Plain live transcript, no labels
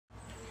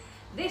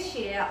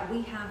this year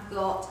we have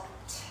got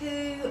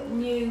 2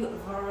 new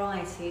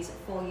varieties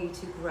for you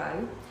to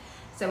grow.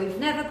 So we've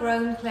never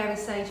grown Clary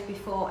Sage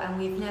before, and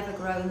we've never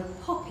grown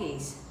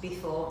Poppies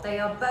before. They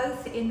are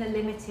both in the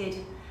limited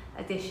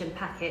edition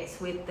packets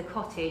with the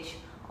cottage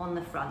on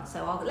the front.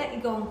 So I'll let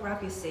you go and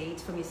grab your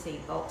seeds from your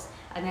seed box,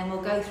 and then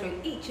we'll go through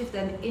each of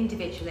them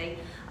individually.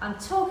 I'm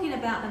talking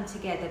about them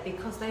together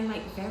because they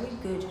make very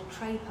good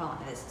tray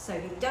partners. So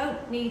you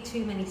don't need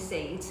too many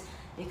seeds.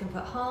 You can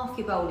put half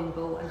your bowling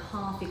ball and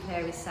half your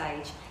Clary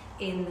Sage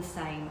in the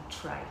same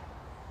tray.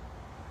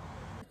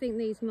 I think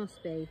these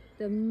must be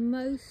the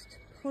most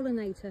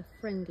pollinator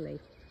friendly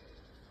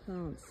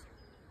plants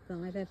that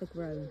I've ever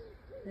grown.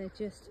 They're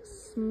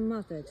just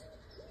smothered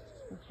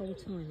the whole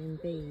time in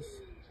bees.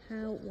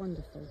 How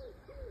wonderful.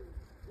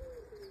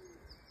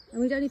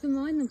 And we don't even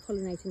mind them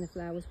pollinating the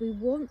flowers. We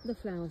want the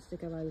flowers to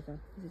go over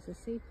because it's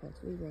a seed pod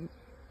we want.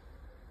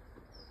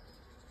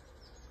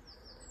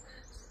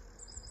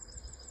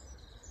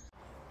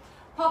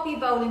 Poppy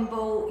bowling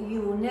ball,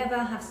 you will never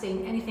have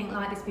seen anything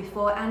like this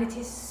before, and it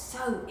is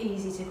so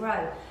easy to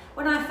grow.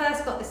 When I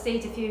first got the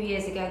seeds a few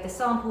years ago, the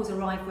samples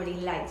arrived really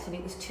late and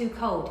it was too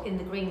cold in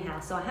the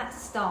greenhouse, so I had to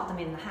start them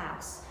in the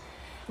house.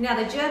 Now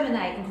they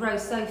germinate and grow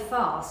so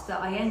fast that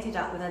I ended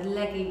up with a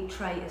leggy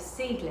tray of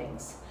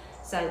seedlings.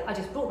 So I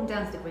just brought them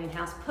down to the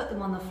greenhouse, put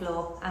them on the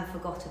floor and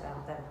forgot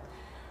about them.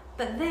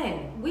 But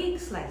then,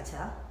 weeks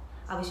later,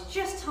 I was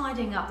just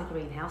tidying up the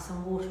greenhouse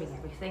and watering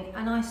everything,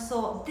 and I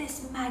saw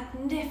this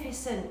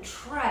magnificent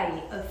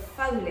tray of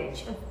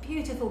foliage, of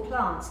beautiful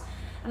plants,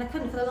 and I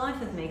couldn't for the life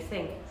of me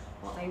think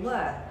what they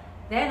were.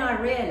 Then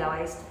I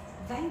realised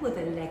they were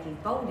the leggy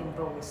bowling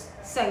balls.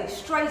 So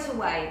straight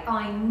away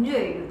I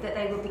knew that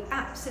they would be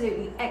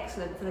absolutely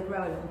excellent for the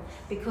grow-along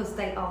because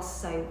they are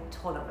so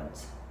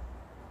tolerant.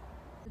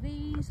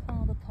 These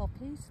are the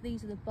poppies,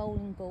 these are the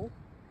bowling ball,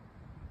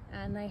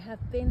 and they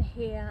have been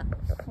here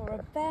for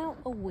about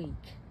a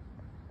week.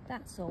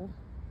 That's all.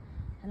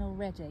 And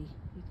already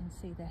you can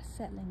see they're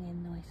settling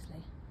in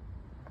nicely.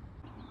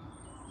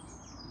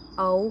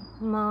 Oh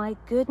my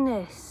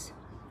goodness.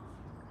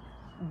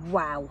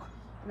 Wow.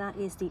 That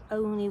is the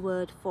only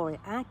word for it.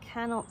 I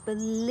cannot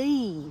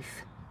believe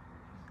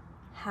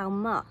how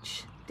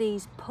much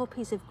these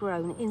poppies have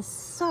grown in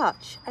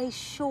such a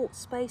short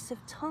space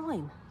of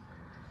time.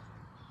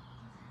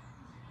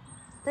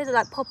 They look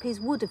like poppies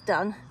would have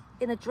done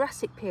in a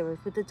Jurassic period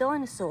with the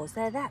dinosaurs.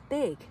 They're that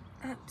big,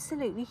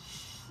 absolutely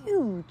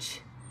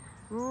huge.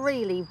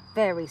 Really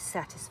very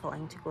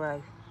satisfying to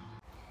grow.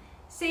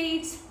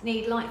 Seeds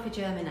need light for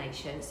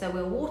germination, so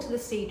we'll water the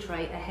seed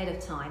tray ahead of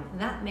time.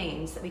 That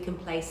means that we can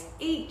place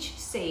each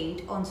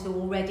seed onto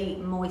already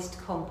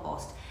moist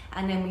compost,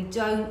 and then we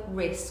don't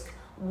risk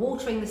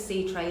watering the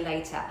seed tray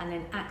later and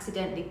then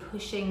accidentally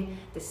pushing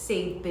the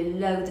seed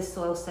below the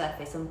soil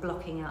surface and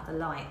blocking out the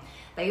light.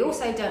 They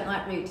also don't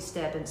like root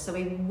disturbance, so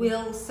we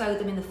will sow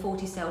them in the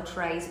 40-cell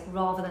trays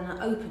rather than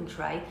an open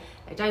tray.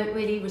 They don't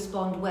really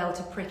respond well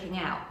to pricking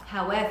out.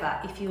 However,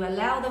 if you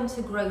allow them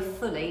to grow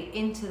fully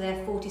into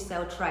their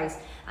 40-cell trays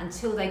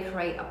until they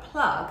create a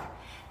plug,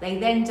 they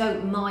then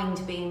don't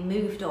mind being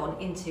moved on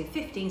into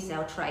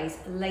 15-cell trays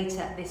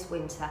later this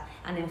winter,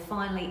 and then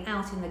finally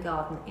out in the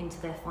garden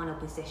into their final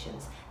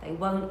positions. They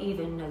won't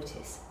even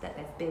notice that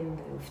they've been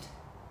moved.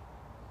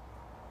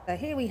 So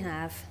here we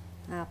have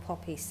our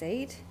poppy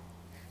seed.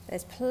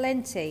 There's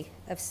plenty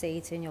of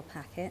seeds in your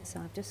packet,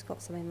 so I've just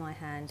got some in my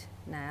hand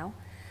now,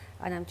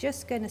 and I'm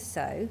just going to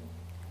sow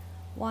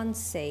 1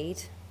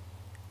 seed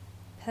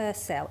per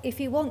cell. If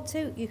you want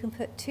to, you can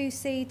put 2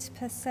 seeds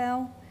per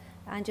cell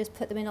and just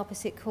put them in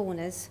opposite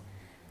corners.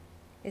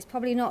 It's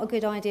probably not a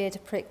good idea to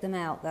prick them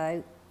out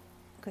though,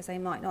 because they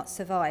might not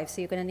survive, so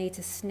you're going to need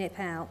to snip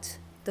out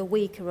the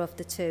weaker of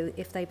the 2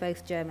 if they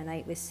both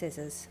germinate with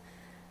scissors.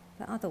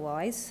 But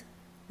otherwise,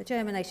 the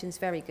germination is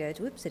very good.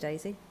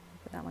 Whoops-a-daisy,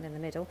 put that one in the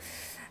middle.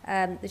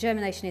 The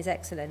germination is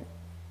excellent,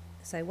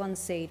 so 1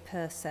 seed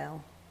per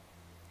cell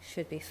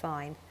should be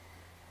fine.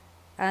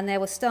 And they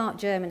will start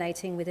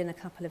germinating within a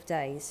couple of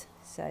days,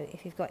 so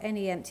if you've got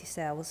any empty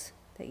cells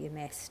that you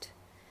missed,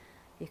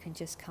 you can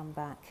just come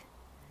back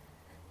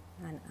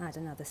and add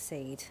another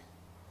seed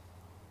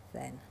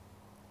then.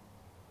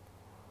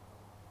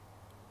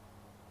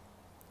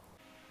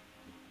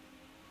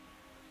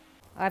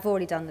 I've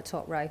already done the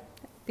top row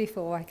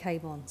before I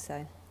came on,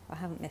 so I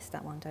haven't missed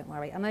that one, don't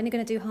worry. I'm only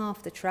going to do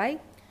half the tray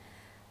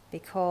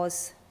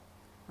because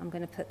I'm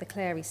going to put the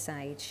Clary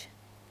Sage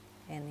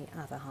in the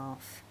other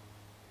half.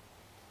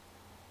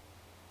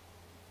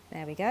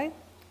 There we go.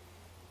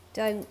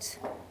 Don't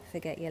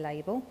forget your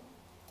label.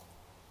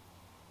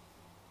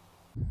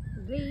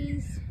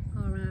 These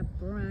are our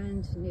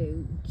brand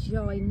new,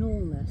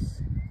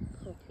 ginormous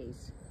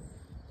poppies.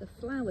 The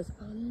flowers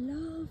are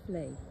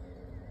lovely,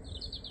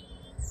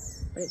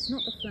 but it's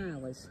not the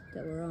flowers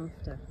that we're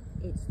after,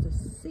 it's the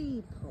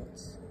seed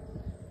pods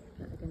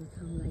that are going to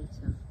come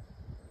later.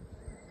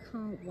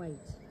 Can't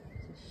wait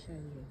to show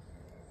you.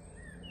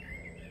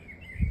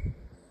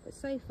 But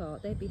so far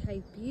they've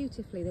behaved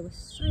beautifully. They were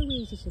so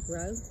easy to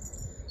grow.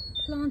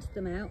 Planted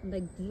them out and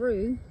they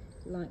grew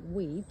like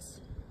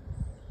weeds,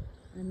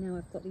 and now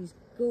I've got these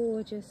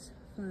gorgeous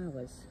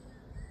flowers.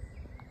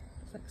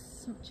 It's like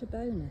such a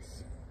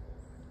bonus.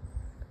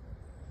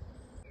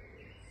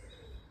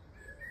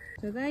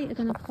 So they are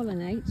going to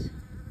pollinate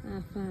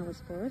our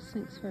flowers for us,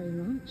 thanks very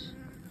much.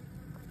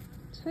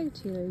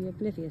 Totally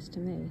oblivious to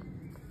me.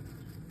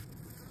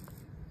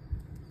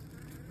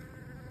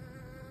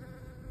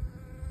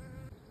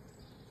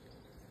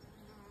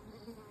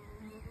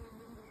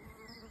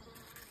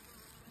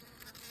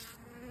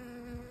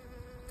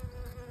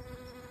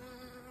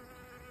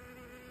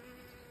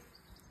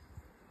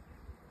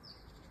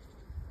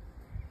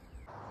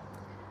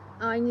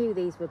 I knew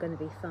these were going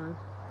to be fun,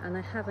 and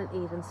I haven't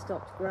even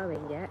stopped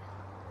growing yet.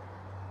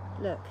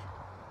 Look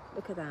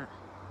at that.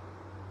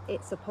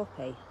 It's a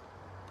poppy.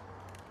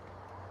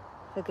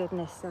 For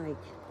goodness sake,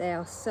 they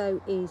are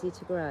so easy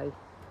to grow.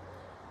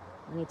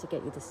 I need to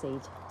get you the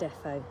seed,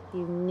 defo.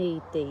 You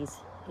need these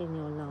in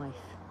your life.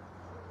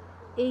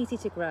 Easy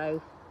to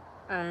grow,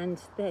 and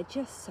they're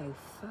just so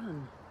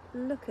fun.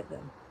 Look at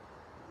them.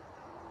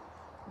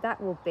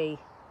 That will be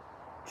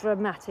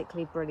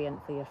dramatically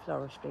brilliant for your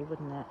floristry,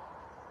 wouldn't it?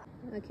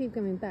 I keep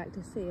coming back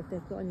to see if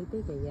they've got any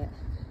bigger yet.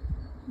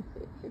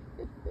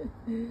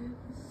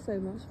 So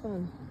much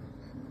fun.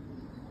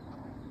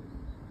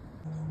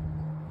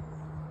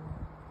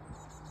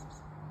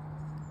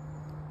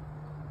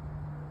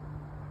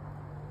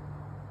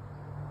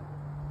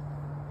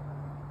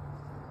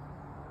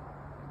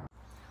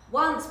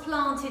 Once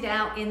planted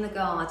out in the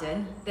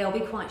garden, they'll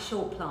be quite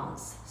short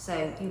plants,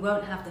 so you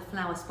won't have the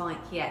flower spike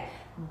yet.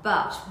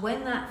 But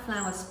when that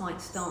flower spike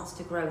starts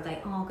to grow,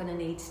 they are going to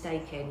need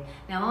staking.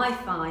 Now I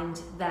find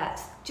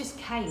that just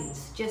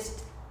canes,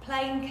 just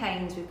plain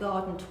canes with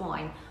garden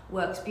twine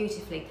works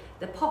beautifully.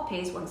 The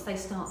poppies, once they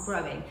start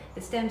growing,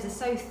 the stems are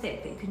so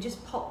thick that you can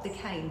just pop the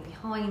cane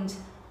behind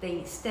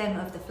the stem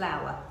of the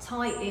flower,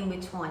 tie it in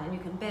with twine, and you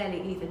can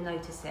barely even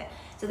notice it.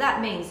 So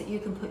that means that you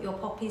can put your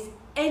poppies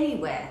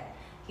anywhere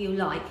you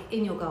like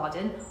in your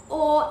garden,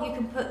 or you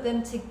can put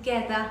them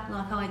together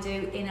like I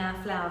do in our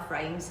flower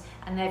frames,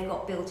 and they've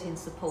got built-in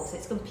support. So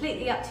it's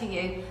completely up to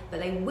you,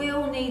 but they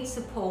will need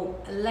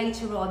support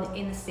later on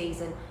in the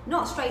season,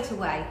 not straight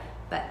away,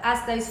 but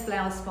as those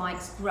flower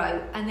spikes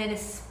grow, and then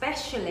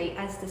especially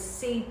as the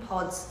seed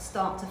pods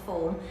start to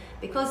form.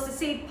 Because the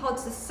seed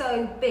pods are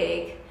so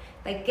big,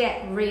 they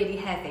get really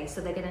heavy,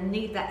 so they're going to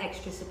need that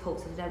extra support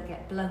so they don't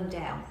get blown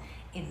down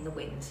in the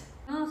wind.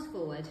 Fast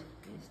forward,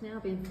 it's now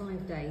been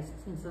 5 days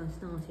since I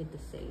started the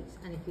seeds,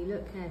 and if you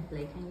look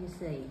carefully, can you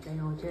see they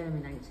are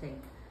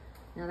germinating?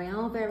 Now they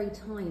are very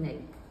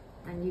tiny,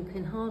 and you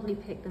can hardly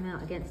pick them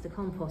out against the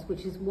compost,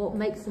 which is what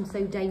makes them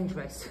so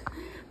dangerous,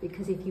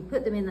 because if you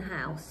put them in the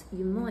house,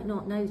 you might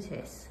not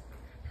notice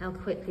how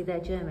quickly they're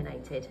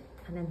germinated,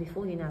 and then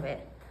before you know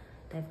it,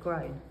 they've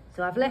grown.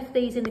 So I've left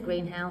these in the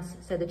greenhouse,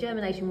 so the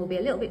germination will be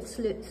a little bit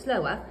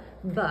slower,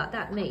 but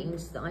that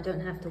means that I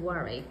don't have to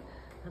worry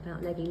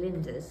about leggy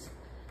linders.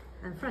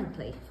 And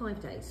frankly, 5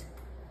 days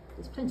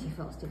is plenty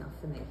fast enough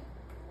for me.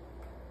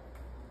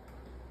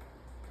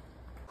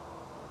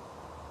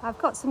 I've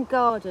got some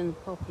garden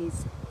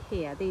poppies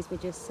here. These were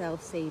just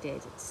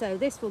self-seeded. So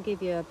this will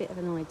give you a bit of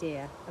an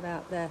idea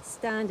about the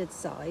standard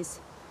size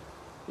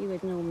you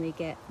would normally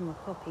get from a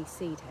poppy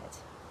seed head.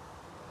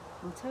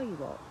 I'll tell you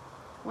what,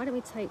 why don't we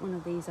take one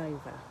of these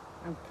over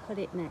and put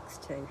it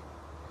next to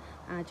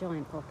our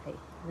giant poppy,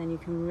 and then you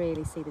can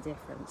really see the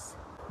difference.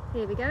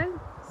 Here we go.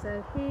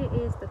 So here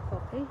is the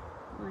poppy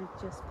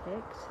I've just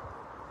picked,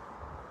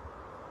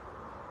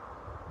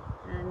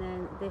 and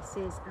then this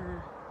is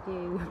our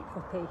new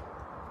poppy.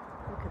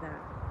 Look at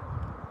that.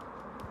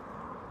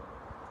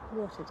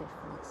 What a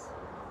difference.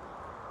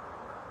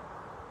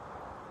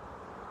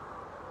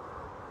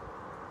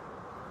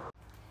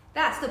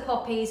 That's the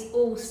poppies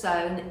all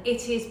sown.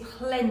 It is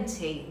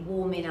plenty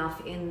warm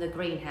enough in the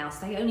greenhouse.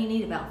 They only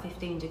need about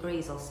 15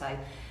 degrees or so.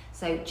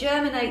 So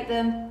germinate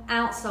them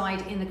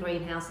outside in the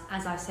greenhouse.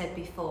 As I said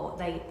before,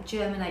 they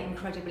germinate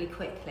incredibly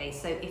quickly.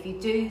 So if you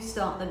do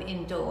start them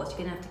indoors, you're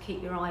going to have to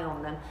keep your eye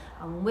on them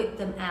and whip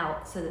them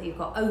out so that you've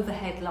got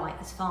overhead light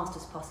as fast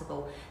as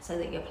possible, so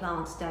that your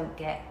plants don't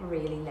get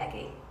really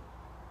leggy.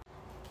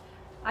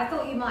 I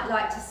thought you might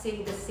like to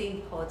see the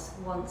seed pods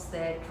once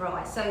they're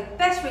dry. So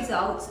best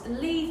results,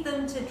 leave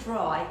them to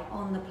dry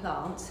on the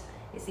plant.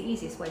 It's the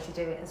easiest way to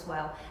do it as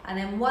well. And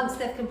then once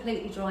they've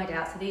completely dried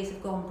out, so these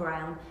have gone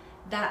brown,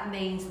 that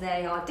means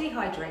they are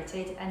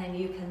dehydrated, and then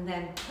you can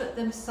then put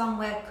them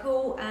somewhere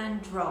cool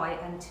and dry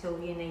until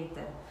you need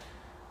them.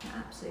 They're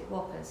absolute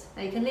whoppers.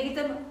 Now you can leave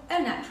them au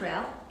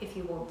naturel if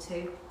you want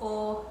to,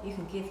 or you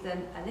can give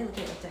them a little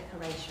bit of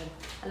decoration,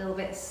 a little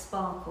bit of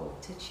sparkle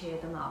to cheer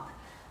them up.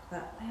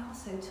 But they are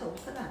so tall,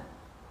 look at that.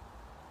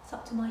 It's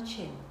up to my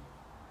chin.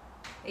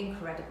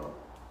 Incredible.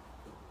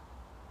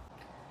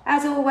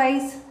 As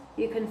always,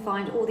 you can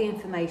find all the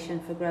information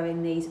for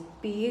growing these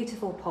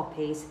beautiful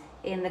poppies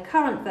in the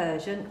current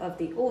version of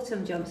the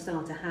Autumn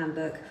Jumpstarter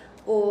Handbook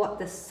or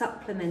the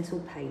supplemental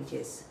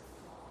pages.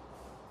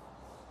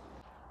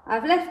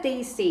 I've left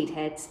these seed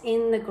heads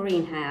in the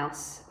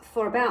greenhouse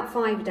for about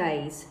 5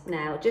 days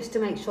now, just to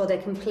make sure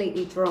they're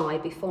completely dry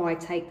before I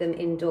take them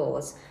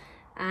indoors.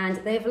 And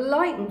they've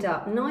lightened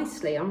up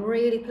nicely. I'm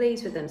really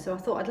pleased with them, so I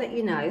thought I'd let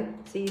you know,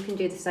 so you can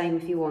do the same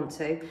if you want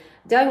to.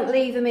 Don't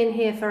leave them in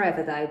here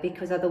forever though,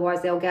 because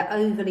otherwise they'll get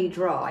overly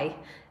dry,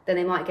 then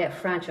they might get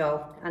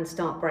fragile and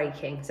start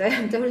breaking. So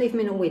don't leave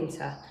them in the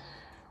winter.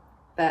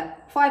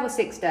 But 5 or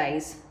 6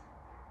 days,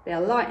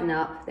 they'll lighten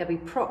up, they'll be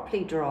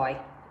properly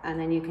dry, and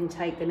then you can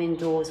take them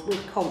indoors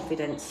with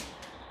confidence.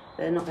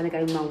 They're not going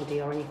to go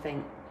mouldy or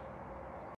anything.